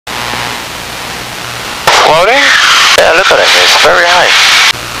floating? Yeah, look at it. It's very high.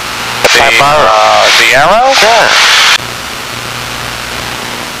 The arrow? Yeah.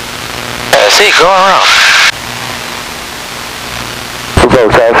 Yeah, see, go around.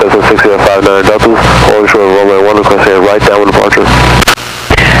 Proposed access at 6059 Delta. Holding short runway 1, requesting right down with departure.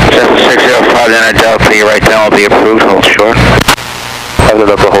 6059 Delta, your right down will be approved. Hold short. 5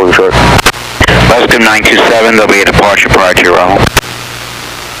 Delta, holding short. Luscombe 927, there'll be a departure prior to your arrival.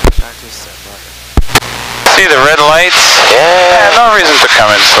 See the red lights? Yeah. No reason to come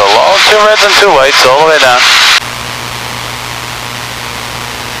in so low. 2 reds and 2 whites all the way down.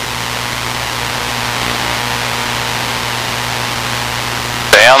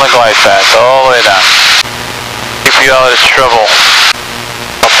 Stay on the glide path all the way down. Keep you out of trouble.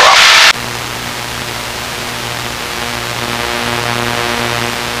 No problem.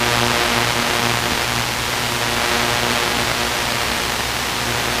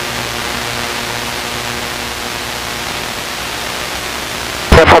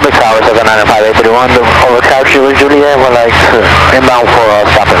 Public Tower 795-831, over Kfrg Juliet, we're like inbound for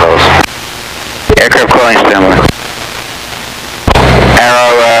stop and lows. Aircraft calling standby.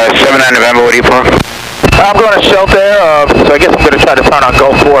 Arrow 79 November, what do you park? I'm going to shelter, so I guess I'm going to try to turn on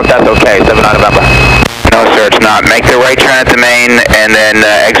Go 4 if that's okay, 79 November. No sir, it's not. Make the right turn at the main and then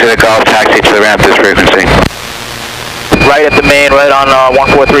exit the Golf taxi to the ramp this frequency. Right at the main, right on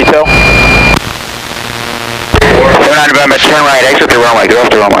 1432. 79 November, turn right, exit the runway, get off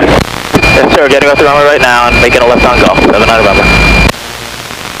the runway. Yes sir, getting off the runway right now and making a left on Go, 79 November.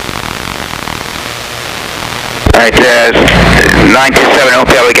 Alright, 927, hope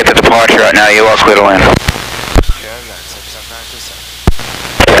you get the departure right now, you are clear to land.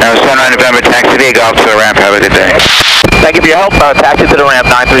 Now 79 November, taxi to Golf to the ramp, have a good day. Thank you for your help, taxi to the ramp,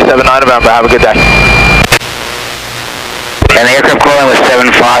 9379 November, have a good day. And the aircraft calling was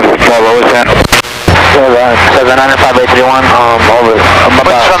 75, what was that? 795-831, over.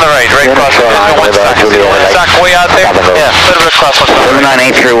 What's on the right across the stock way out there? Yeah, a little bit across.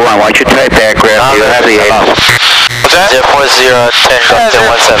 79831, what's your type aircraft? You have the 8. What's that? 04010,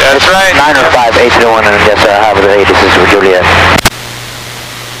 That's right. 905-831, and yes, I have the 8, this is for Juliet.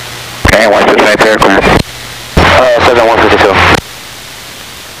 Okay, what's the type aircraft? 7152.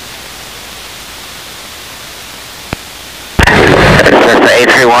 That's the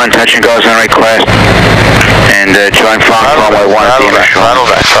 831, touch and goes on request. And join front runway 1 at the initial. Throttle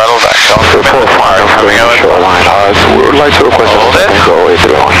back. Report fire coming out. Shoreline. We would like to request Hold it. Go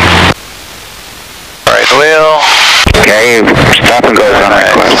 831. Right wheel. Okay, stop and goes on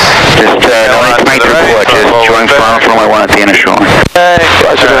request. Just no need to report, just join front runway 1 at the initial.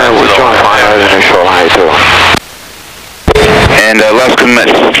 Roger that, we'll join fire at the initial line too. And Luscombe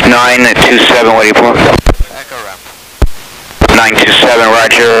 927, what do you put? 927,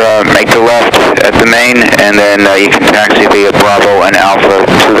 roger, make the left at the main, and then you can taxi via Bravo and Alpha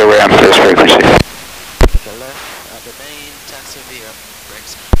to the ramp this frequency. The left at the main, taxi via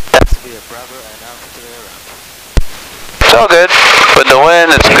brakes, taxi via Bravo and Alpha to the ramp. It's all good. With the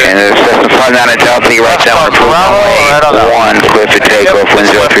wind, it's good. And it's just the front down at Delta, you right down on runway 1, clear for takeoff, wind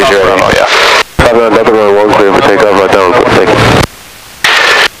 030. Oh, yeah. Delta runway 1, clear for takeoff, right down, take it.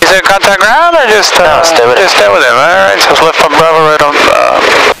 Is there contact ground or just stay with just stay with him? Alright, just lift from Bravo right on.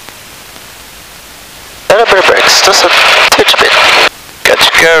 A little bit of brakes, just a touch bit. Got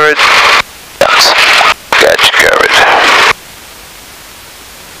you covered. Yes. Got you covered.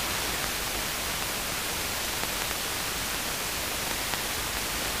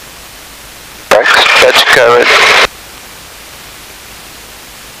 Brakes. Got you covered.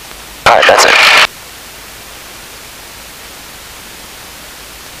 Alright, that's it.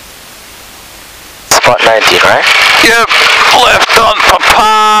 Spot 19, right? Yep, left on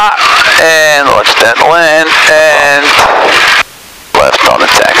Papa, and watch that land, and left on the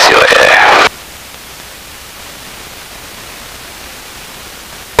taxiway.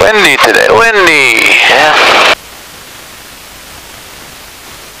 Windy today, windy. Yeah.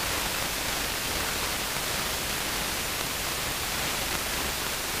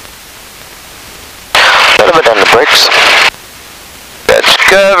 A little bit on the brakes. Got you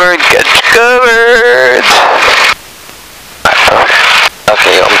covered, got you covered.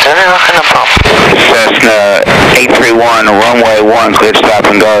 Okay, I'm turning off in a pump. Cessna 831, runway 1, clear stop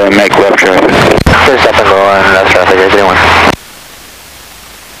and go and make left traffic. Clear stop and go on left traffic, 831.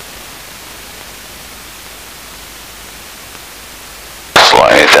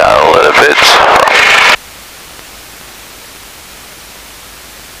 Slide it down a little bit.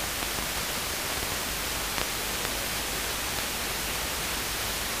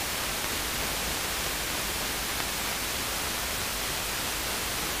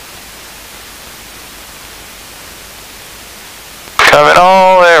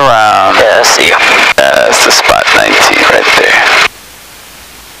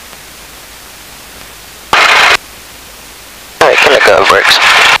 brakes.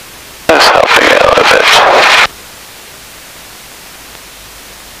 That's helping it a little bit.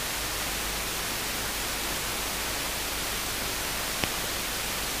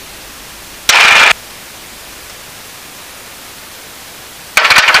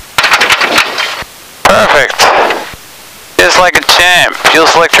 Perfect. Just like a champ. Fuel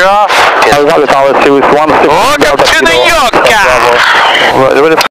selector off. I want to call it 2 1 6. Welcome to the Yorker!